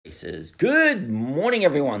Says, good morning,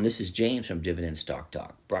 everyone. This is James from Dividend Stock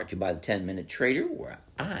Talk, brought to you by the 10-Minute Trader, where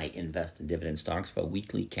I invest in dividend stocks for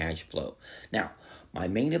weekly cash flow. Now, my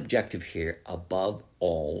main objective here, above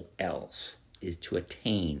all else, is to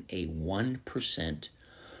attain a 1%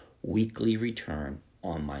 weekly return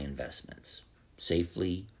on my investments.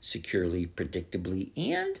 Safely, securely, predictably,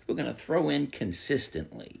 and we're going to throw in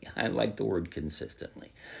consistently. I like the word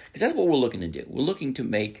consistently, because that's what we're looking to do. We're looking to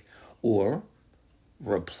make or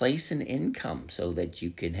replace an income so that you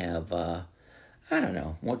can have,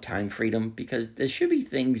 more time freedom, because there should be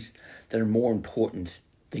things that are more important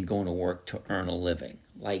than going to work to earn a living.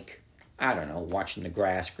 Like, watching the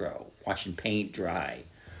grass grow, watching paint dry,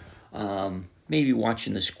 maybe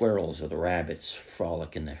watching the squirrels or the rabbits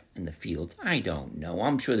frolic in the fields. I don't know.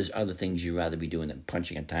 I'm sure there's other things you'd rather be doing than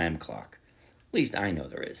punching a time clock. At least I know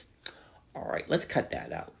there is. All right, let's cut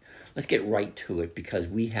that out. Let's get right to it, because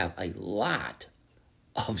we have a lot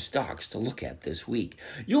of stocks to look at this week.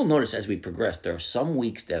 You'll notice as we progress, there are some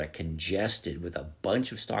weeks that are congested with a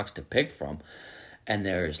bunch of stocks to pick from, and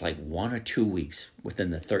there's like 1 or 2 weeks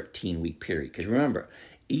within the 13-week period. Because remember,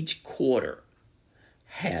 each quarter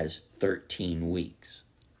has 13 weeks.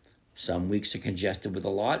 Some weeks are congested with a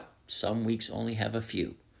lot. Some weeks only have a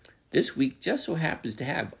few. This week just so happens to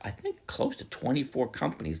have, I think, close to 24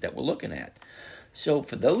 companies that we're looking at. So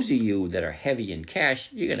for those of you that are heavy in cash,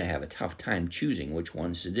 you're going to have a tough time choosing which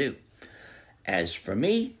ones to do. As for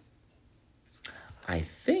me, I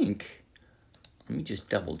think, let me just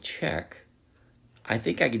double check. I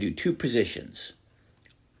think I could do 2 positions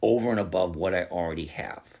over and above what I already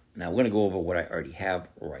have. Now, we're going to go over what I already have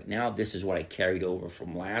right now. This is what I carried over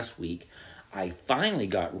from last week. I finally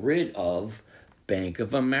got rid of Bank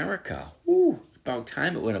of America. Ooh, it's about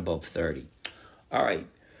time it went above 30. All right.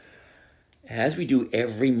 As we do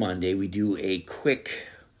every Monday, we do a quick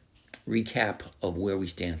recap of where we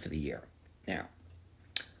stand for the year. Now,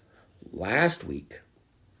 last week,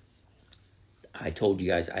 I told you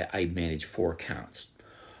guys I managed 4 accounts.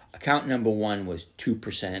 Account number 1 was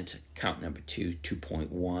 2%, account number 2,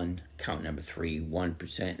 2.1%, account number 3,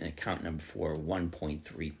 1%, and account number 4,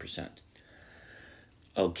 1.3%.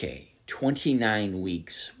 Okay, 29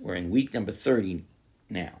 weeks. We're in week number 30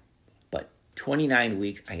 now. But 29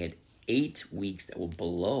 weeks, I had 8 weeks that were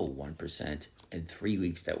below 1% and 3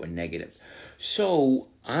 weeks that were negative. So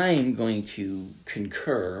I'm going to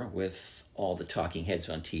concur with all the talking heads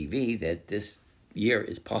on TV that this year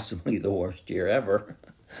is possibly the worst year ever.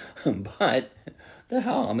 But the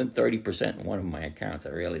hell, I'm in 30% in one of my accounts. I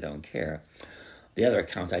really don't care. The other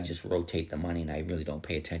accounts, I just rotate the money and I really don't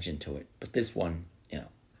pay attention to it. But this one,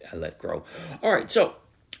 I let grow. All right, so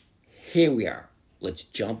here we are. Let's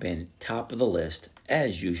jump in. Top of the list.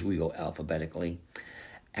 As usual, we go alphabetically.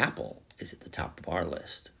 Apple is at the top of our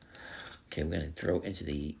list. Okay, we're going to throw into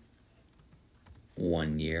the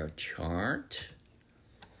 1-year chart.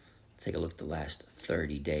 Take a look at the last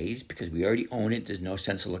 30 days, because we already own it. There's no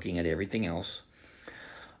sense of looking at everything else.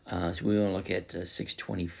 So we want to look at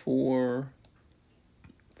 624.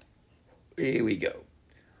 Here we go.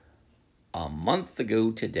 A month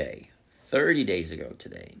ago today, 30 days ago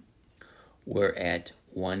today, we're at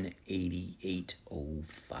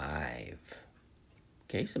 188.05.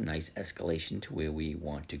 Okay, some nice escalation to where we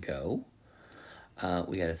want to go.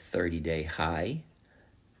 We got a 30-day high.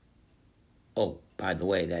 Oh, by the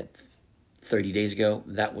way, that 30 days ago,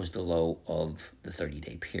 that was the low of the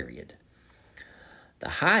 30-day period. The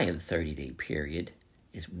high of the 30-day period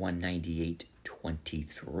is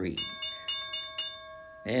 198.23.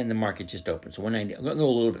 And the market just opened. So 190. I'm going to go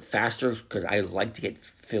a little bit faster because I like to get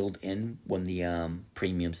filled in when the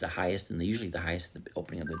premium's the highest, and they're usually the highest at the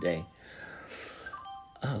opening of the day.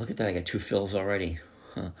 Oh, look at that. I got 2 fills already.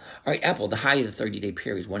 Huh. All right, Apple, the high of the 30-day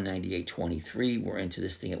period is 198.23. We're into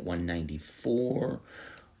this thing at 194.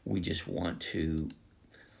 We just want to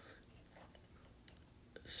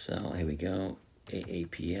sell. Here we go.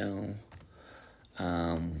 AAPL.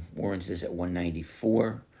 We're into this at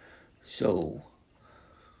 194. So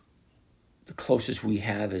the closest we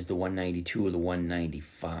have is the 192 or the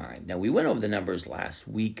 195. Now, we went over the numbers last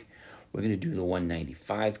week. We're going to do the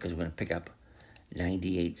 195 because we're going to pick up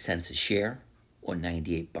 98 cents a share, or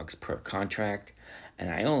 $98 per contract. And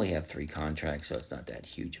I only have 3 contracts, so it's not that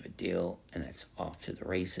huge of a deal. And that's off to the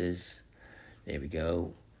races. There we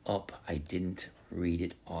go. Up. I didn't read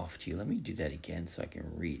it off to you. Let me do that again so I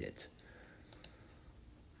can read it.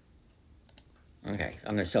 Okay,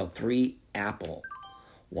 I'm going to sell 3 Apple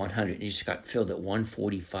 100. It just got filled at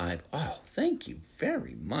 145. Oh, thank you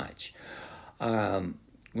very much. I'm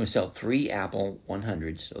going to sell 3 Apple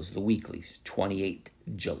 100s. Those are the weeklies. 28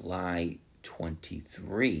 July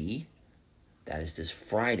 23. That is this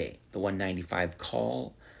Friday. The 195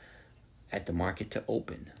 call at the market to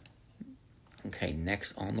open. Okay,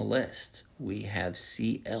 next on the list, we have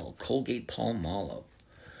CL, Colgate-Palmolive.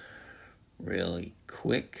 Really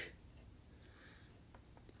quick.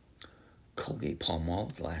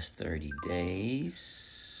 Colgate-Palmolive, last 30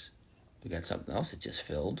 days. We got something else that just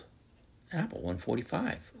filled. Apple,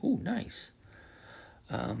 145. Ooh, nice.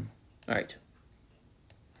 All right.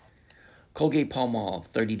 Colgate-Palmolive,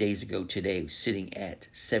 30 days ago today, was sitting at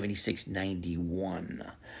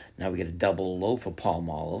 $76.91. Now we got a double low for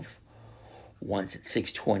Palmolive. Once at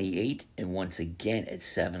 $6.28 and once again at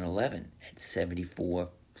 $7.11 at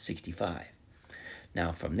 $74.65.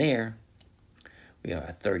 Now from there, we have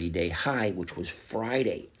a 30-day high, which was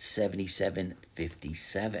Friday,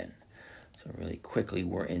 $77.57. So really quickly,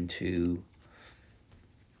 we're into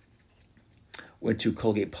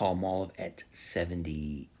Colgate-Palmolive at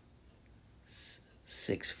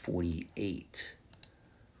 $76.48.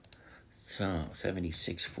 So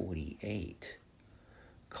 $76.48.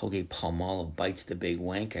 Colgate-Palmolive bites the big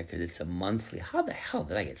wanker because it's a monthly. How the hell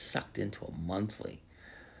did I get sucked into a monthly?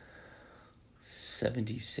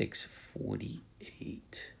 $76.48.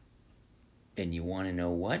 And you want to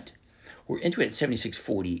know what? We're into it at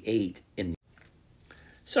 $76.48.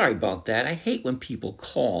 Sorry about that. I hate when people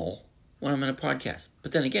call when I'm in a podcast.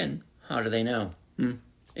 But then again, how do they know?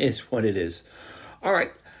 It's what it is. All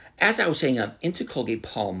right. As I was saying, I'm into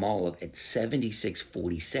Colgate-Palmolive at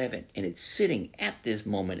 $76.47, and it's sitting at this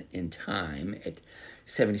moment in time at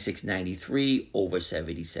 $76.93 over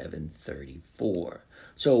 $77.34.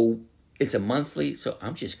 So it's a monthly, so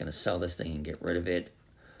I'm just going to sell this thing and get rid of it.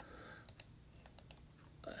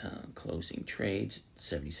 Closing trades,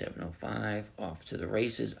 $77.05, off to the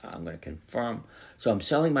races. I'm going to confirm. So I'm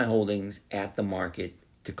selling my holdings at the market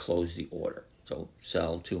to close the order. So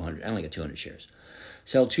sell 200. I only got 200 shares.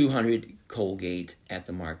 Sell 200 Colgate at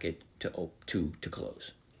the market to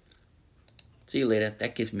close. See you later.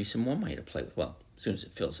 That gives me some more money to play with. Well, as soon as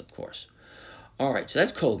it fills, of course. All right, so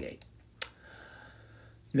that's Colgate.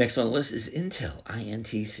 Next on the list is Intel,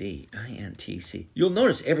 INTC. You'll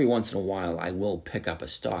notice every once in a while I will pick up a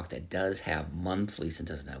stock that does have monthlies and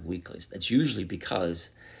doesn't have weeklies. That's usually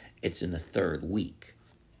because it's in the third week.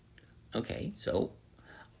 Okay, so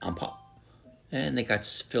and they got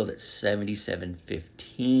filled at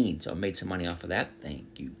 $77.15. So I made some money off of that.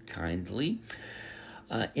 Thank you kindly.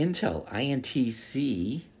 Intel,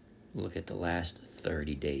 INTC. Look at the last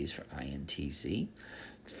 30 days for INTC.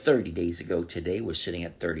 30 days ago today, we're sitting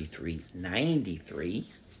at $33.93.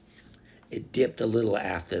 It dipped a little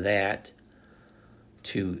after that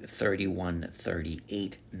to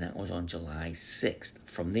 $31.38, and that was on July 6th.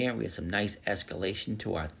 From there, we had some nice escalation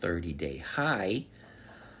to our 30-day high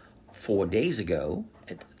 4 days ago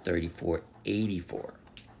at $34.84.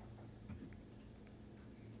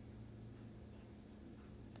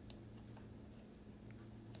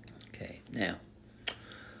 Okay, now,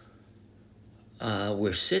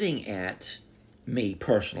 we're sitting at, me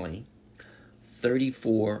personally,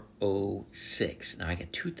 $34.06. Now, I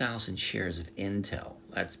got 2,000 shares of Intel.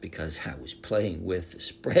 That's because I was playing with the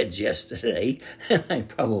spreads yesterday, and I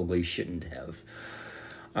probably shouldn't have.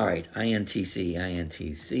 All right, INTC.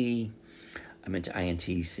 I'm into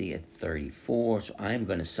INTC at 34, so I'm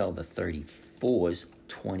going to sell the 34s,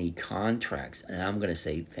 20 contracts, and I'm going to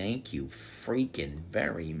say thank you freaking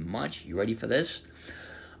very much. You ready for this?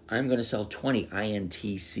 I'm going to sell 20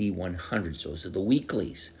 INTC 100. So those are the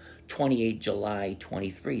weeklies. 28 July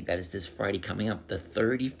 23. That is this Friday coming up. The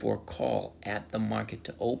 34 call at the market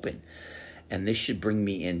to open. And this should bring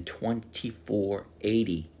me in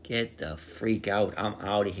 $24.80. Get the freak out. I'm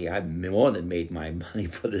out of here. I've more than made my money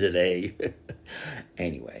for the day.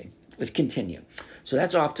 Anyway, let's continue. So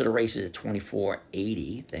that's off to the races at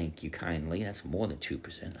 $24.80. Thank you kindly. That's more than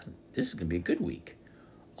 2%. This is going to be a good week.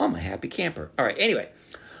 I'm a happy camper. All right, anyway.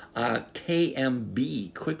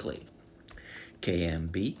 KMB, quickly.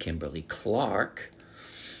 KMB, Kimberly-Clark.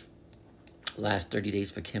 Last 30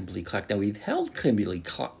 days for Kimberly-Clark. Now, we've held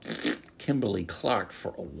Kimberly-Clark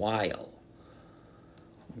for a while.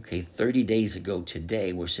 Okay, 30 days ago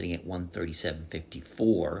today, we're sitting at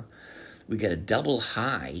 137.54. We got a double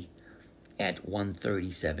high at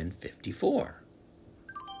 137.54.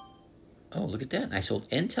 Oh, look at that. And I sold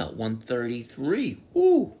Intel, 133.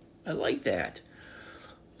 Ooh, I like that.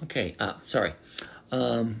 Okay, sorry.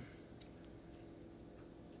 Where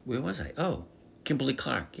was I? Oh,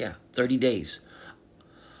 Kimberly-Clark, yeah, 30 days.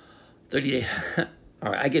 30 days.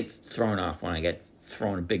 All right, I get thrown off when I get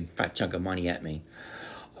thrown a big fat chunk of money at me.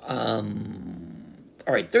 All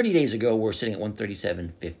right, 30 days ago, we're sitting at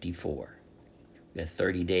 137.54. We had a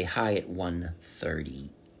 30-day high at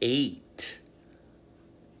 138.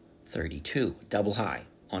 32, double high.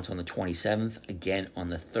 Once on the 27th, again on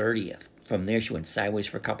the 30th. From there, she went sideways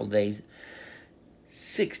for a couple of days.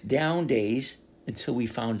 6 down days until we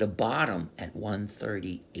found the bottom at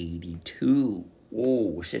 130.82. Whoa,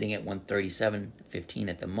 we're sitting at 137.15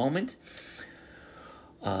 at the moment.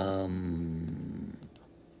 And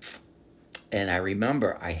I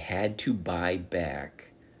remember I had to buy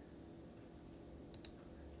back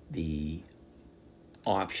the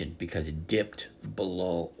option because it dipped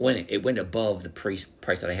below, when it went above the price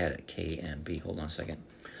that I had at KMB. Hold on a second.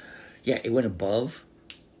 Yeah, it went above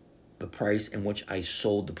the price in which I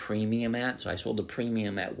sold the premium at. So I sold the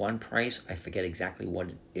premium at one price. I forget exactly what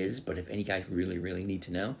it is, but if any guys really need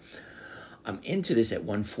to know, I'm into this at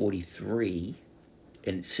 143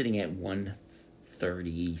 and it's sitting at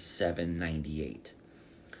 137.98.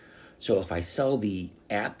 So if I sell the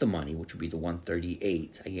at the money, which would be the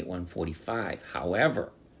 138, I get 145.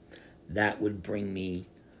 However, that would bring me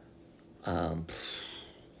about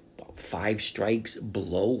 5 strikes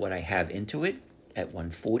below what I have into it at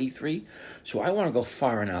 143. So I want to go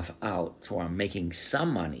far enough out so I'm making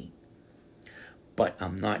some money, but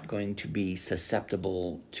I'm not going to be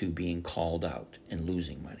susceptible to being called out and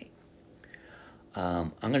losing money.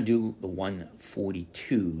 I'm going to do the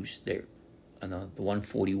 142s there. The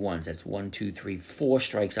 141s, that's 1, 2, 3, 4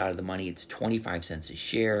 strikes out of the money. It's 25 cents a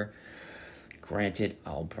share. Granted,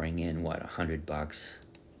 I'll bring in, $100.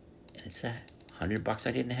 And it's that $100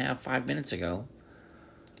 I didn't have 5 minutes ago.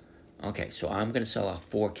 Okay, so I'm going to sell off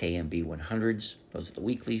 4 KMB 100s. Those are the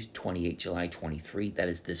weeklies, 28 July 23. That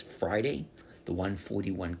is this Friday. The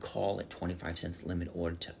 141 call at 25 cents limit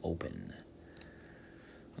order to open.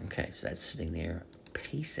 Okay, so that's sitting there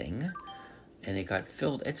pacing. And it got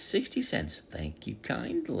filled at 60 cents. Thank you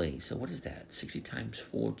kindly. So what is that? 60 times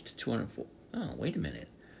 4 to 204. Oh, wait a minute.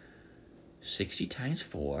 60 times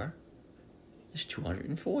 4 is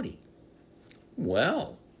 240.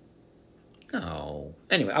 Well, no.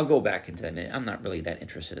 Anyway, I'll go back into that in a minute. I'm not really that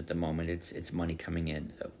interested at the moment. It's money coming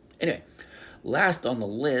in. So anyway, last on the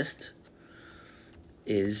list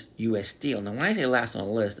is U.S. Steel. Now, when I say last on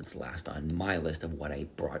the list, it's last on my list of what I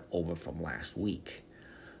brought over from last week.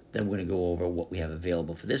 Then we're going to go over what we have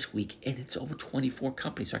available for this week, and it's over 24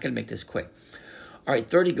 companies, so I got to make this quick. All right,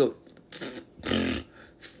 30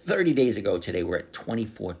 days ago today, we're at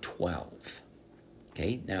 24.12.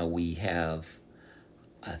 Okay, now we have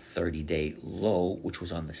a 30-day low, which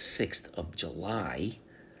was on the 6th of July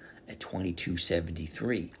at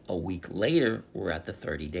 22.73. A week later, we're at the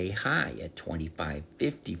 30-day high at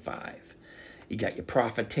 25.55. You got your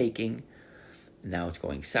profit taking. Now it's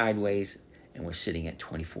going sideways. And we're sitting at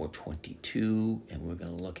 24.22, and we're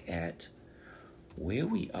going to look at where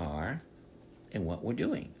we are and what we're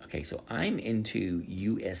doing. Okay, so I'm into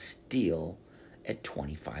U.S. Steel at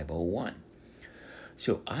 25.01.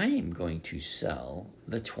 So I am going to sell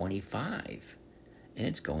the 25, and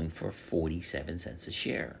it's going for 47 cents a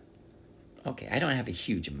share. Okay, I don't have a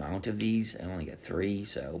huge amount of these. I only got 3,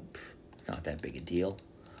 so it's not that big a deal.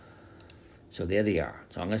 So there they are.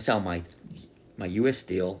 So I'm going to sell my U.S.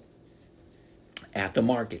 Steel at the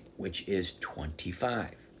market, which is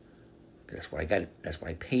 25. That's what I got. That's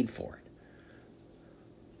what I paid for it.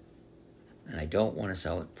 And I don't want to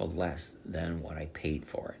sell it for less than what I paid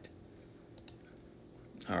for it.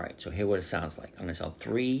 All right, so here's what it sounds like. I'm going to sell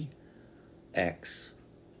 3X,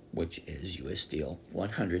 which is U.S. Steel,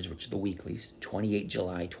 100s, which are the weeklies, 28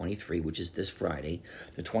 July 23, which is this Friday,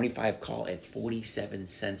 the 25 call at 47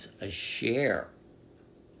 cents a share.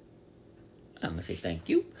 I'm going to say thank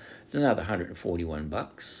you. It's another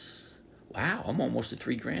 $141. Wow, I'm almost at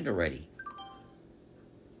 $3,000 already.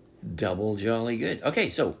 Double jolly good. Okay,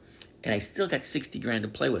 so, and I still got $60,000 to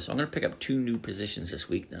play with, so I'm going to pick up 2 new positions this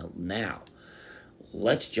week. Now,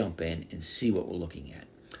 let's jump in and see what we're looking at.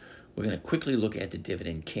 We're going to quickly look at the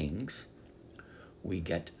Dividend Kings. We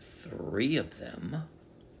got 3 of them.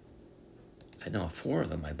 No, 4 of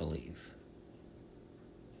them, I believe.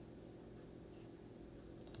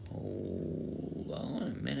 Hold on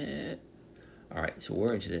a minute. All right, so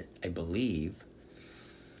we're into I believe,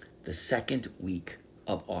 the 2nd week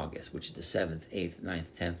of August, which is the 7th, 8th,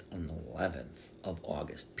 9th, 10th, and 11th of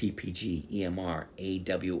August. PPG, EMR,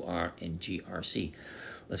 AWR, and GRC.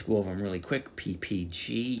 Let's go over them really quick.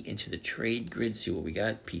 PPG into the trade grid, see what we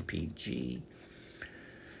got. PPG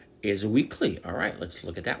is a weekly. All right, let's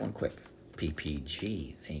look at that one quick.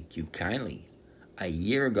 PPG, thank you kindly. A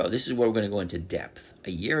year ago, this is where we're going to go into depth.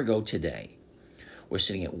 A year ago today, we're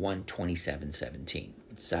sitting at 127.17.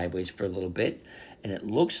 It's sideways for a little bit, and it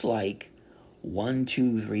looks like 1,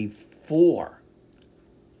 2, 3, 4.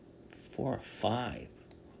 4 or 5.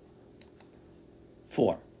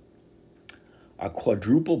 4. A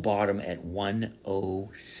quadruple bottom at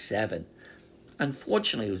 107.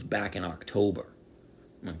 Unfortunately, it was back in October.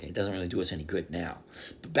 Okay, it doesn't really do us any good now.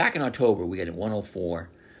 But back in October, we got a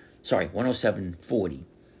 107.40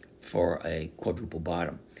 for a quadruple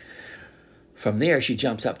bottom. From there, she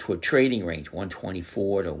jumps up to a trading range,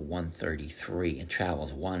 124 to 133, and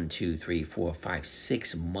travels 1, 2, 3, 4, 5,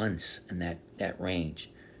 6 months in that range.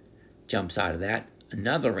 Jumps out of that,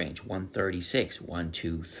 another range, 136, 1,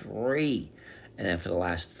 2, 3. And then for the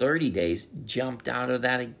last 30 days, jumped out of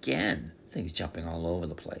that again. Things jumping all over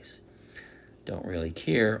the place. Don't really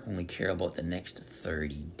care, only care about the next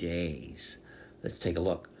 30 days. Let's take a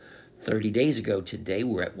look. 30 days ago today,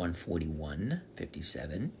 we're at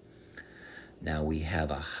 141.57. Now we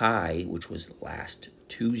have a high, which was last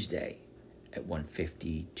Tuesday at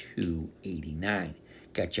 152.89.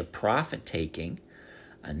 Got your profit taking,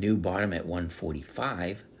 a new bottom at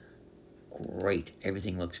 145. Great.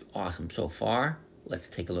 Everything looks awesome so far. Let's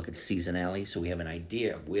take a look at seasonality so we have an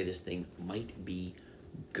idea of where this thing might be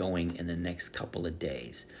going in the next couple of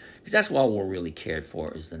days. Because that's all we're really cared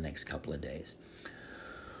for is the next couple of days.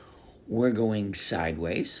 We're going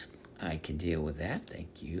sideways. I can deal with that.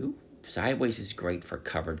 Thank you. Sideways is great for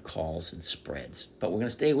covered calls and spreads. But we're going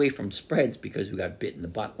to stay away from spreads because we got bit in the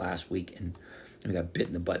butt last week. And we got bit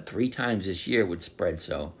in the butt 3 times this year with spreads.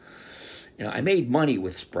 So, I made money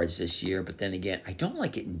with spreads this year. But then again, I don't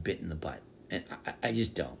like getting bit in the butt. And I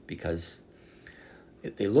just don't, because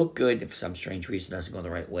if they look good, if for some strange reason it doesn't go the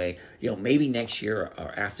right way, maybe next year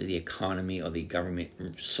or after the economy or the government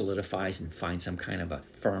solidifies and finds some kind of a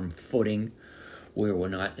firm footing where we're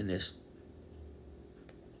not in this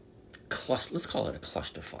let's call it a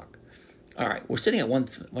clusterfuck. All right, we're sitting at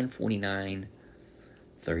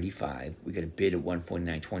 149.35. We got a bid at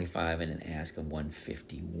 149.25 and an ask of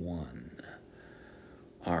 151.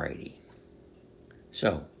 All righty.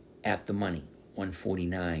 So, at the money,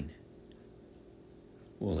 149.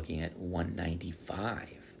 We're looking at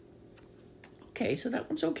 195. Okay, so that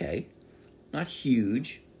one's okay. Not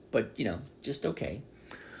huge, but, just okay.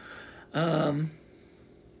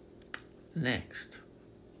 Next.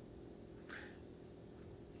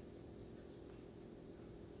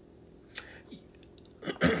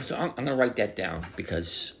 So I'm going to write that down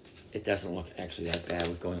because it doesn't look actually that bad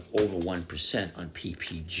with going over 1% on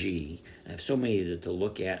PPG. I have so many to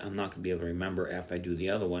look at, I'm not going to be able to remember after I do the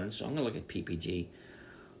other one. So I'm going to look at PPG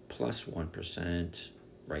plus 1%.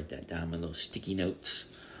 Write that down with those sticky notes.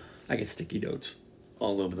 I get sticky notes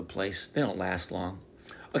all over the place. They don't last long.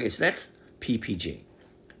 Okay, so that's PPG.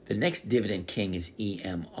 The next dividend king is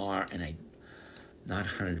EMR, and I'm not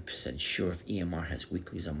 100% sure if EMR has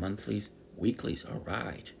weeklies or monthlies. Weeklies, all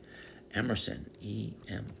right. Emerson,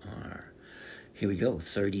 EMR. Here we go,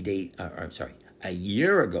 a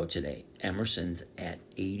year ago today, Emerson's at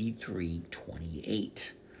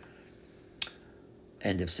 83.28.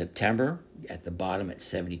 End of September, at the bottom at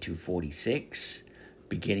 72.46.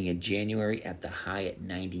 Beginning of January, at the high at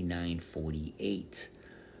 99.48.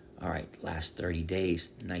 All right, last 30 days,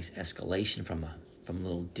 nice escalation from a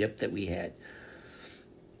little dip that we had.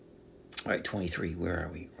 All right, 23, where are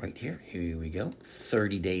we? Right here. Here we go.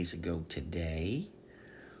 30 days ago today,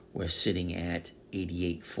 we're sitting at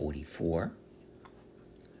 88.44.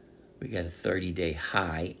 We got a 30-day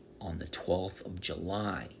high on the 12th of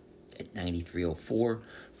July at 93.04.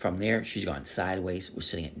 From there, she's gone sideways. We're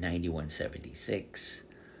sitting at 91.76.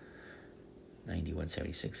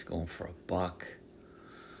 91.76 going for $1.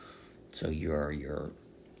 So your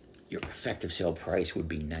effective sale price would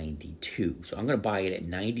be 92. So I'm going to buy it at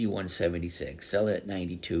 91.76, sell it at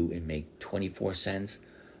 92, and make 24 cents.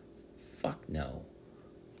 Fuck no.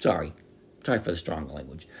 Sorry for the strong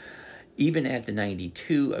language. Even at the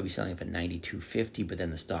 92, I'd be selling it at 92.50, but then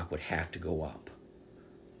the stock would have to go up.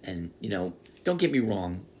 And, don't get me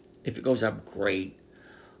wrong. If it goes up, great.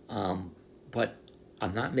 But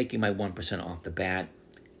I'm not making my 1% off the bat,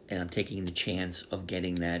 and I'm taking the chance of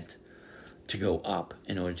getting that to go up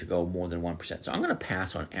in order to go more than 1%. So I'm going to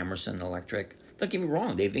pass on Emerson Electric. Don't get me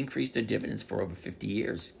wrong. They've increased their dividends for over 50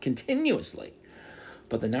 years continuously.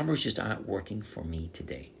 But the numbers just aren't working for me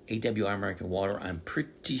today. AWR American Water, I'm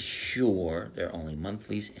pretty sure they're only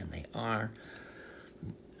monthlies, and they are.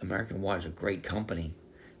 American Water is a great company,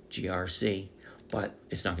 GRC, but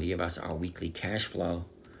it's not going to give us our weekly cash flow.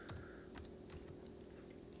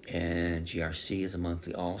 And GRC is a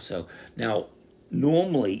monthly also. Now,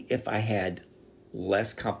 normally, if I had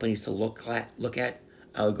less companies to look at,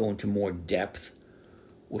 I would go into more depth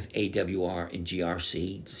with AWR and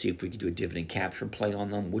GRC to see if we could do a dividend capture play on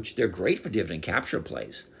them, which they're great for dividend capture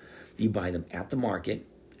plays. You buy them at the market,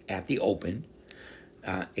 at the open.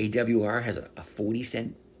 AWR has a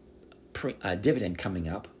 40-cent dividend coming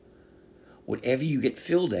up, whatever you get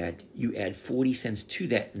filled at, you add 40 cents to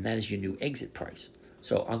that, and that is your new exit price.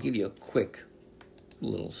 So I'll give you a quick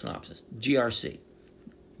little synopsis. GRC,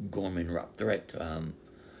 Gorman-Rupp, they're at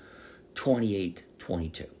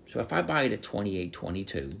 28.22. So if I buy it at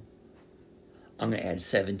 28.22, I'm going to add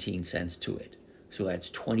 17 cents to it. So that's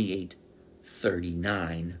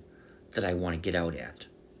 28.39 that I want to get out at.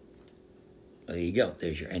 There you go.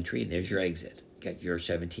 There's your entry and there's your exit. You got your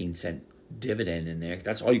 17-cent dividend in there.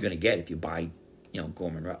 That's all you're going to get if you buy,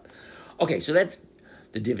 Gorman-Rupp. Okay, so that's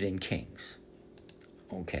the dividend kings.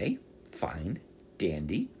 Okay, fine,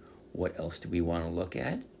 dandy. What else do we want to look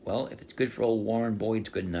at? Well, if it's good for old Warren Boyd, it's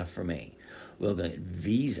good enough for me. We're going to get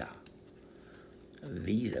Visa.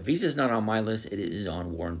 Visa's not on my list. It is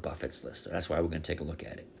on Warren Buffett's list. So that's why we're going to take a look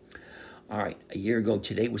at it. All right, a year ago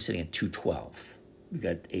today, we're sitting at 212. We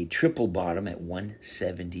got a triple bottom at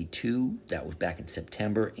 172. That was back in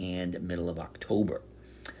September and middle of October.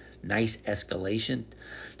 Nice escalation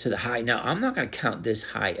to the high. Now, I'm not going to count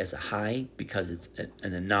this high as a high because it's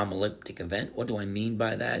an anomalistic event. What do I mean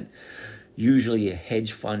by that? Usually a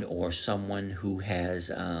hedge fund or someone who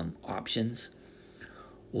has options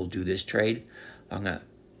will do this trade. I'm going to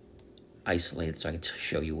isolate it so I can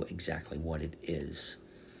show you exactly what it is.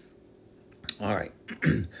 All right.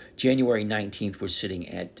 January 19th, we're sitting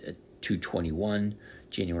at 221.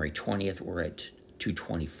 January 20th, we're at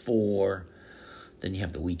 224. Then you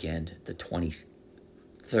have the weekend, the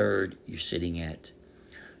 23rd, you're sitting at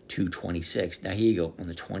 226. Now, here you go on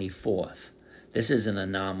the 24th. This is an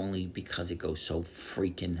anomaly because it goes so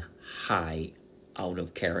freaking high out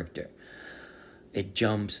of character. It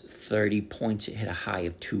jumps 30 points. It hit a high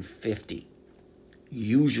of 250.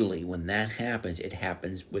 Usually when that happens, it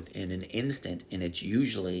happens within an instant, and it's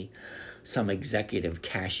usually some executive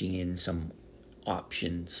cashing in some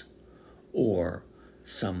options or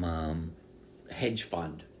some hedge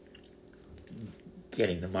fund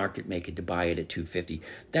getting the market maker to buy it at 250.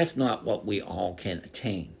 That's not what we all can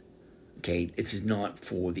attain. Okay, this is not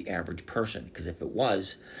for the average person, because if it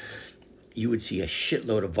was, you would see a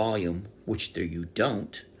shitload of volume, which there you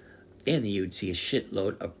don't, and you'd see a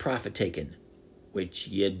shitload of profit taken, which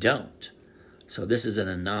you don't. So this is an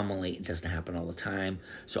anomaly. It doesn't happen all the time.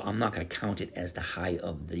 So I'm not going to count it as the high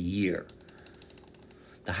of the year.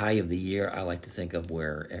 The high of the year, I like to think of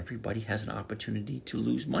where everybody has an opportunity to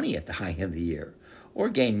lose money at the high of the year or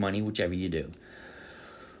gain money, whichever you do.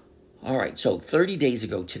 All right, so 30 days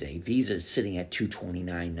ago today, Visa is sitting at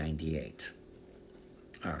 229.98.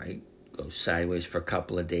 All right, goes sideways for a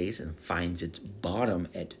couple of days and finds its bottom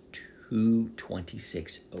at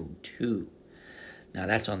 226.02. Now,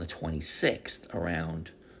 that's on the 26th,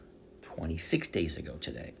 around 26 days ago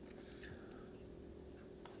today.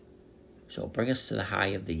 So bring us to the high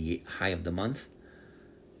of the month,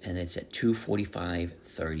 and it's at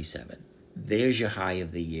 245.37. There's your high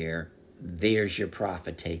of the year. There's your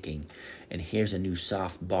profit taking, and here's a new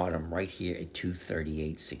soft bottom right here at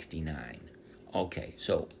 238.69. Okay,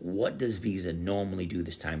 so what does Visa normally do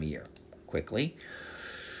this time of year? Quickly,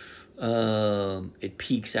 it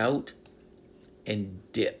peaks out and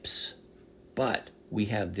dips, but we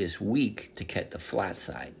have this week to get the flat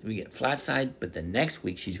side. We get flat side, but the next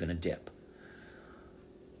week she's going to dip.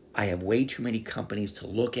 I have way too many companies to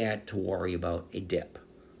look at to worry about a dip,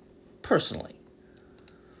 personally.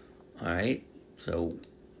 All right, so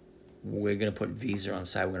we're going to put Visa on the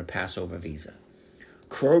side. We're going to pass over Visa.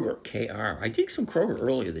 Kroger, KR. I did some Kroger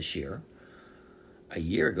earlier this year. A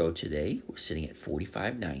year ago today, we're sitting at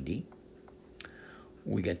 45.90.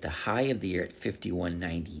 We got the high of the year at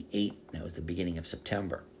 51.98. That was the beginning of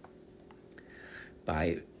September.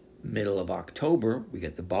 By middle of October, we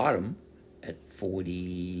got the bottom at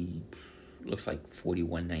 40, looks like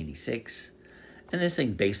 41.96. And this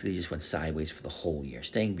thing basically just went sideways for the whole year,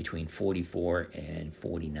 staying between 44 and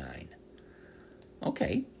 49.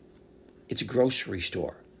 Okay, it's a grocery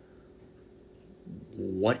store.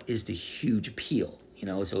 What is the huge appeal?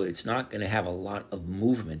 So it's not going to have a lot of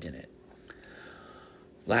movement in it.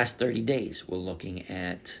 Last 30 days, we're looking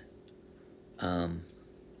at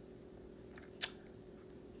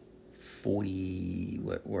 40,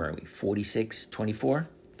 where are we? 46.24,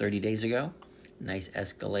 30 days ago. Nice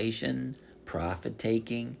escalation, profit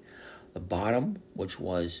taking. The bottom, which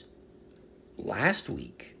was last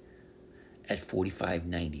week at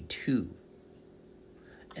 45.92.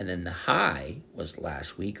 And then the high was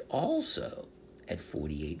last week also at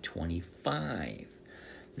 48.25.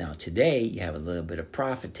 Now today, you have a little bit of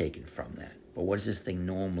profit taken from that. But what does this thing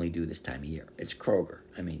normally do this time of year? It's Kroger.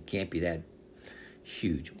 I mean, it can't be that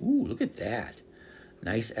huge. Ooh, look at that.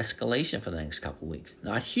 Nice escalation for the next couple of weeks.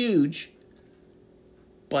 Not huge,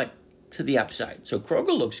 but to the upside. So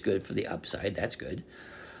Kroger looks good for the upside. That's good.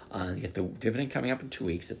 You get the dividend coming up in 2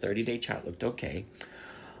 weeks. The 30-day chart looked okay.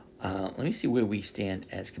 Let me see where we stand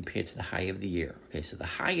as compared to the high of the year. Okay, so the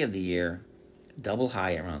high of the year, double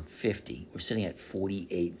high around 50. We're sitting at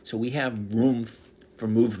 48. So we have room for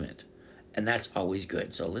movement, and that's always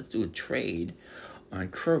good. So let's do a trade on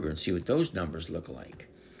Kroger and see what those numbers look like.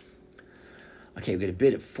 Okay, we got a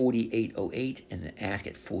bid at 48.08 and an ask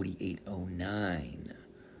at 48.09.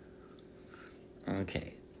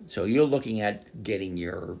 Okay, so you're looking at getting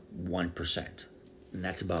your 1%, and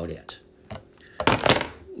that's about it.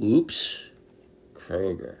 Oops,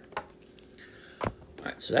 Kroger. All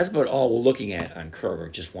right, so that's about all we're looking at on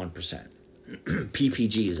Kroger, just 1%.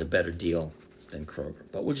 PPG is a better deal than Kroger,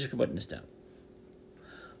 but we're just putting this down.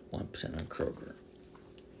 1% on Kroger.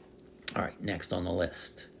 All right, next on the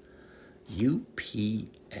list,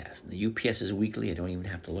 UPS. The UPS is weekly. I don't even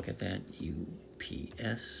have to look at that.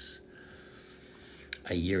 UPS.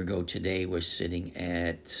 A year ago today, we're sitting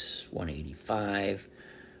at 185.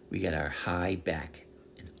 We got our high back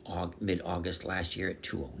in mid-August last year at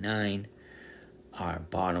 209. Our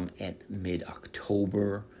bottom at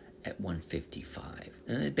mid-October at 155.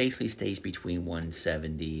 And it basically stays between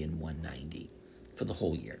 170 and 190 for the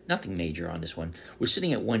whole year. Nothing major on this one. We're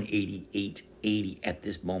sitting at 188.80 at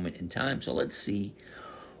this moment in time. So let's see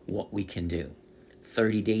what we can do.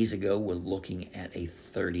 30 days ago, we're looking at a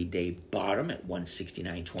 30-day bottom at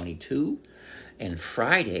 169.22. And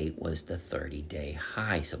Friday was the 30-day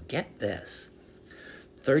high. So get this.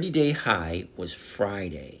 30-day high was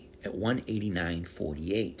Friday at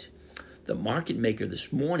 189.48. The market maker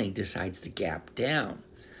this morning decides to gap down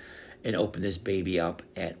and open this baby up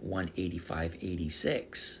at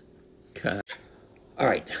 185.86. Okay. All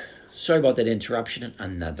right. Sorry about that interruption.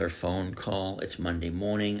 Another phone call. It's Monday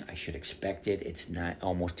morning. I should expect it. It's not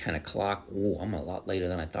almost 10 o'clock. Ooh, I'm a lot later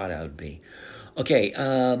than I thought I would be. Okay.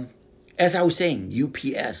 As I was saying,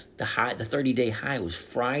 UPS, the 30-day high was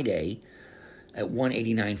Friday at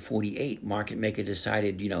 189.48. Market maker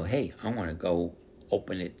decided, hey, I want to go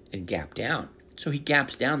open it and gap down. So he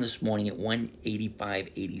gaps down this morning at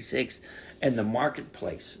 185.86. And the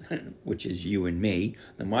marketplace, which is you and me,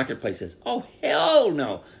 the marketplace says, oh, hell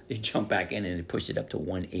no. They jump back in and they push it up to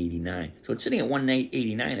 189. So it's sitting at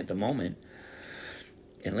 189 at the moment.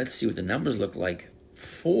 And let's see what the numbers look like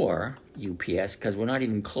for UPS, because we're not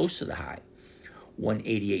even close to the high.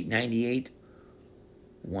 188.98,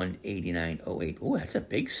 189.08. Oh, that's a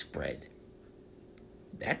big spread.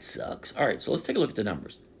 That sucks. All right, so let's take a look at the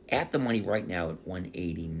numbers. At the money right now at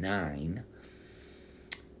 189,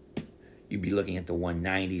 you'd be looking at the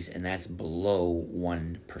 190s, and that's below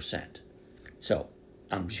 1%. So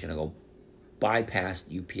I'm just going to go bypass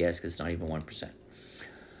UPS because it's not even 1%.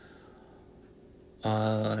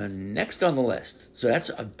 Next on the list, so that's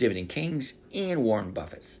of Dividend Kings and Warren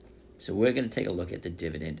Buffett's. So we're going to take a look at the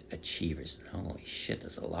Dividend Achievers. Holy shit,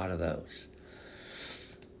 there's a lot of those.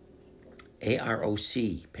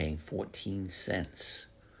 AROC paying 14 cents.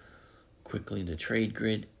 Quickly the trade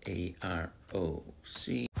grid,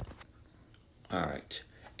 AROC. All right.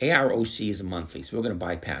 AROC is a monthly, so we're going to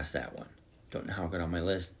bypass that one. Don't know how it got on my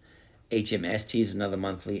list. HMST is another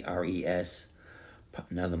monthly. RES,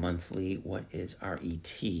 another monthly. What is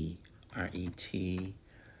RET?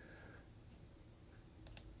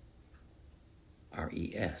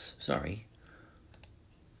 RES, sorry.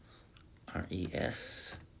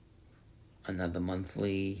 RES, another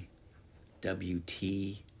monthly. WT.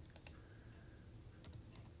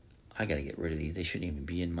 I got to get rid of these. They shouldn't even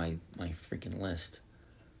be in my freaking list.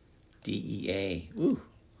 DEA. Ooh.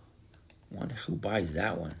 Wonder who buys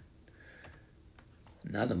that one.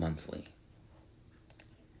 Another monthly.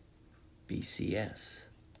 BCS.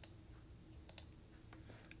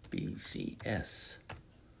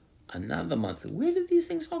 Another monthly. Where did these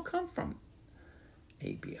things all come from?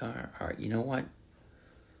 ABR. All right, you know what?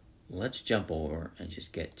 Let's jump over and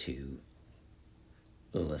just get to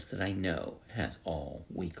the list that I know has all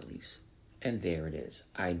weeklies. And there it is.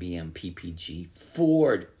 IBM, PPG,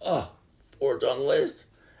 Ford. Oh, Ford's on the list.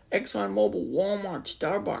 ExxonMobil, Walmart,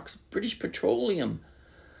 Starbucks, British Petroleum,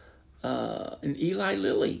 and Eli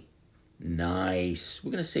Lilly. Nice.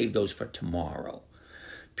 We're going to save those for tomorrow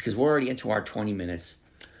because we're already into our 20 minutes.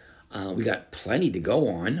 We got plenty to go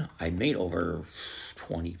on. I made over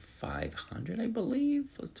 2,500, I believe.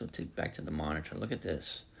 Let's take back to the monitor. Look at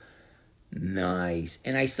this. Nice.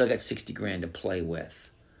 And I still got 60 grand to play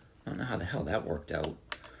with. I don't know how the hell that worked out.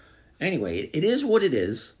 Anyway, it is what it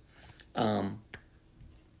is. We're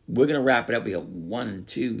going to wrap it up. We got 1,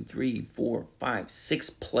 2, 3, 4, 5, 6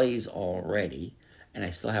 plays already. And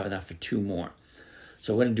I still have enough for 2 more.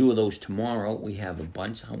 So we're going to do those tomorrow. We have a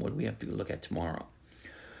bunch. What do we have to look at tomorrow?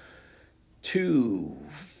 2,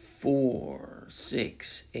 4,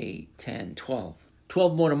 6, 8, 10, 12.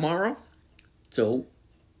 12 more tomorrow. So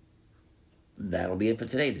that'll be it for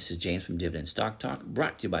today. This is James from Dividend Stock Talk,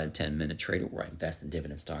 brought to you by the 10-Minute Trader, where I invest in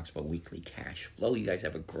dividend stocks for weekly cash flow. You guys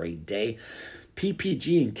have a great day.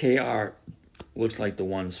 PPG and KR looks like the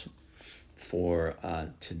ones for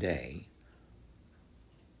today.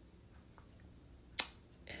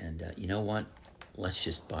 And you know what? Let's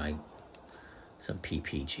just buy some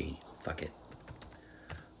PPG. Fuck it.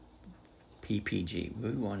 PPG. We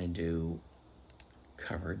want to do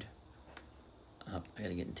covered. I got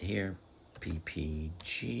to get into here.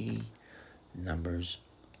 PPG numbers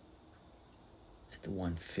at the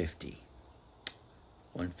 150.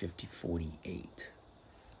 150.48.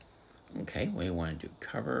 Okay, we want to do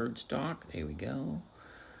covered stock. There we go.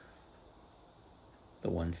 The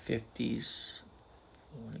 150s.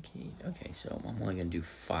 Okay, so I'm only going to do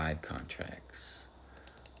 5 contracts.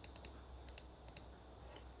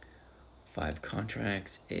 5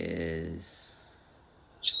 contracts is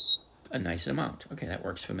a nice amount. Okay, that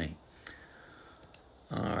works for me.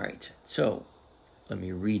 All right, so let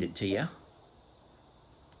me read it to you.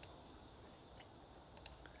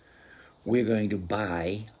 We're going to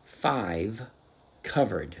buy 5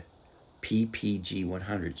 covered PPG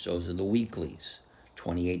 100s. Those are the weeklies.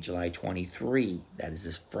 28 July 23, that is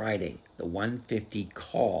this Friday. The 150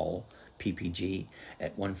 call PPG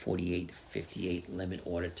at 148.58, limit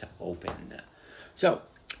order to open. So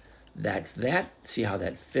that's that. See how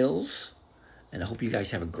that fills. And I hope you guys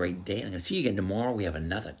have a great day. I'm going to see you again tomorrow. We have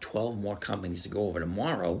another 12 more companies to go over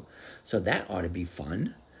tomorrow. So that ought to be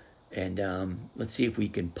fun. And let's see if we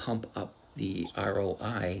can pump up the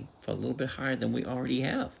ROI for a little bit higher than we already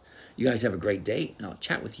have. You guys have a great day, and I'll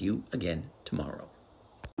chat with you again tomorrow.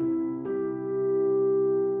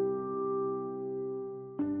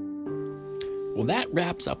 Well, that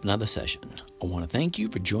wraps up another session. I want to thank you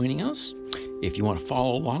for joining us. If you want to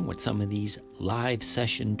follow along with some of these live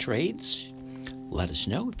session trades, let us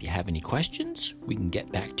know. If you have any questions, we can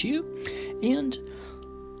get back to you. And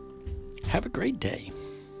have a great day.